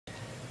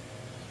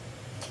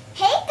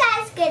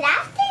good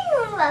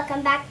afternoon.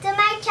 Welcome back to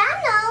my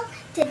channel.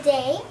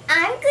 Today,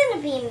 I'm going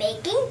to be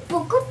making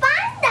Buko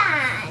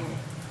Pandan.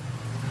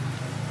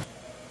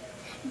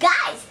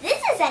 Guys,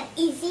 this is an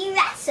easy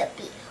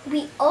recipe.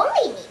 We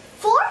only need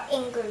 4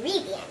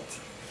 ingredients.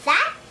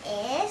 That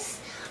is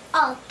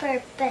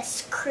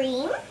all-purpose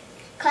cream,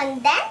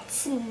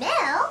 condensed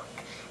milk,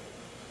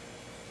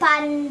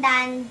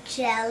 pandan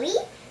jelly,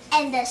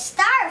 and the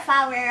star of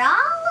all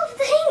of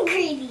the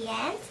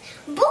ingredients,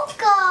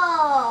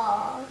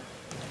 Buko.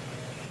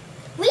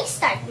 We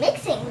start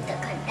mixing the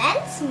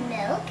condensed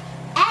milk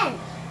and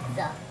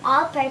the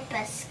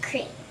all-purpose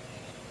cream.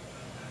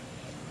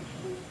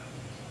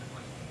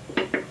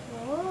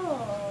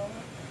 Oh.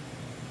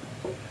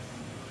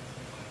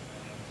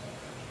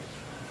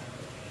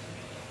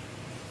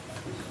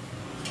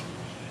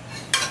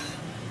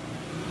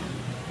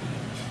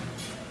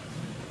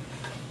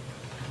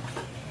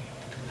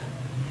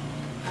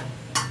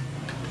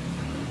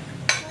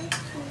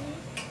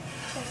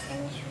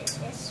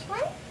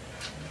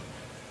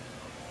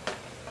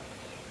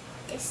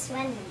 This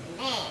one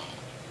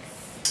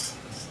next.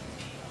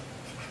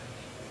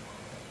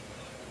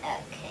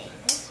 Okay,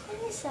 this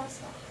one is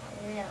also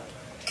really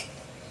good.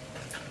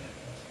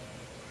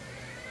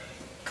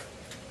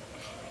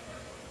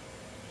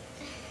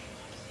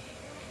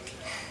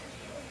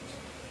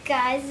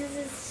 Guys, this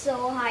is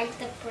so hard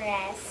to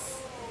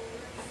press.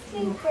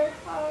 Super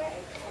hard.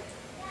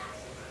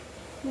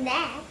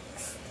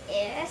 Next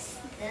is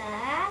the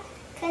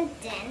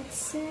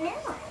condensed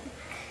milk.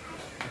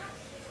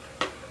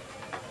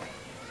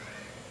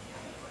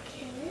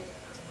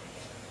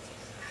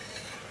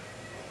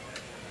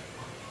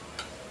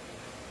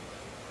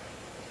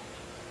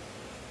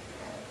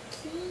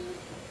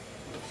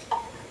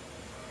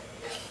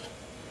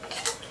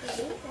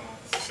 Okay,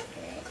 that's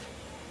good.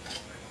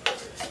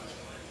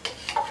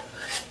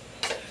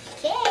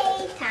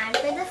 Okay, time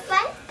for the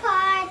fun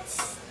part,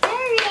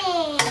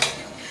 stirring.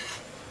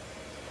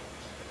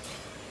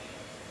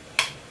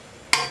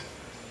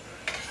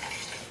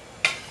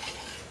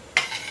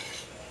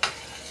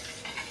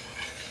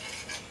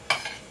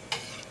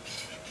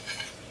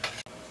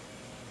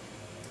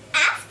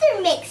 After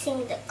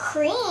mixing the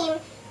cream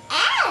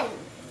and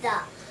the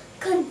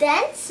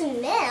condensed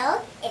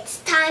milk, it's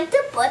time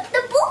to put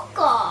the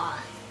buko.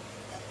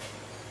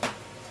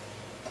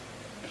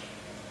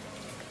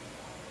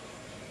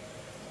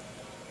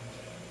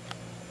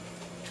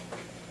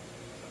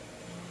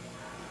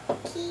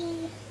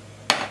 Okay.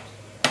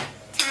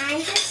 Time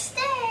to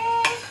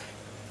stir.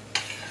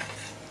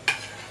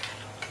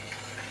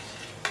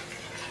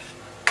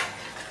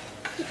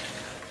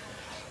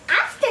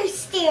 After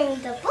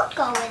stirring the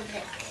buko with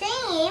the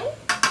cream,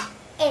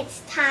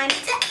 it's time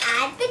to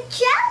add the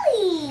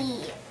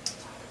jelly.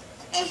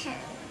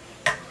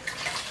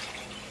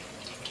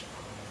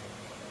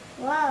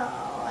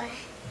 Whoa.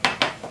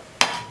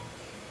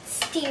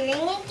 Stirring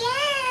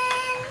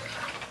again.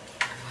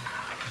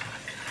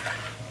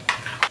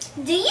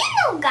 Do you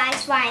know,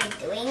 guys, why I'm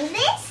doing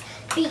this?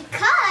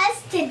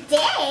 Because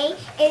today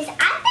is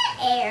Ate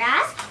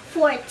Era's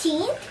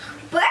 14th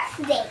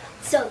birthday.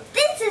 So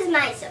this is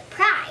my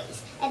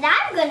surprise. And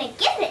I'm going to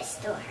give this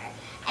to her.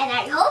 And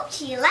I hope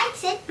she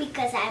likes it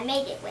because I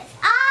made it with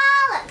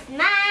all of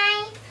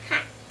my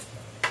heart.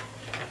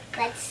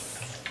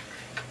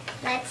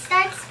 Let's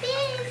start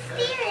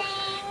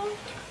stirring.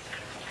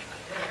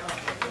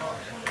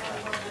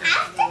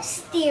 After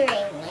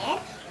stirring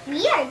it,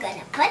 we are going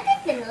to put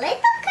it in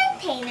little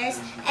containers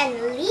and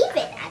leave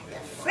it at the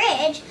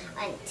fridge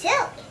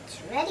until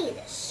it's ready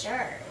to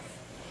serve.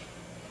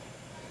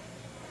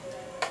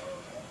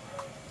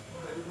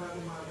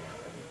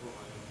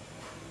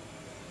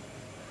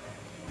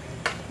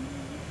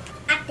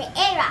 Ate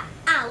Era,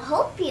 I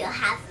hope you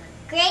have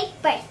a great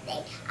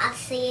birthday. I'll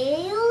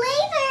see you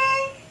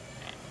later.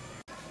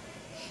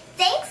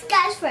 Thanks,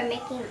 guys, for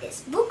making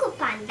this Buko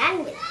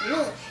Pandan with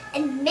me.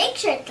 And make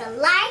sure to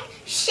like,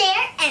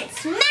 share, and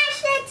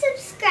smash that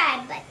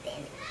subscribe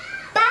button.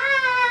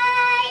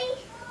 Bye!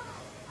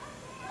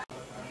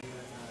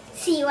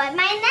 See you at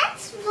my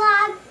next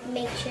vlog.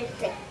 Make sure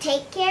to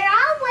take care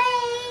of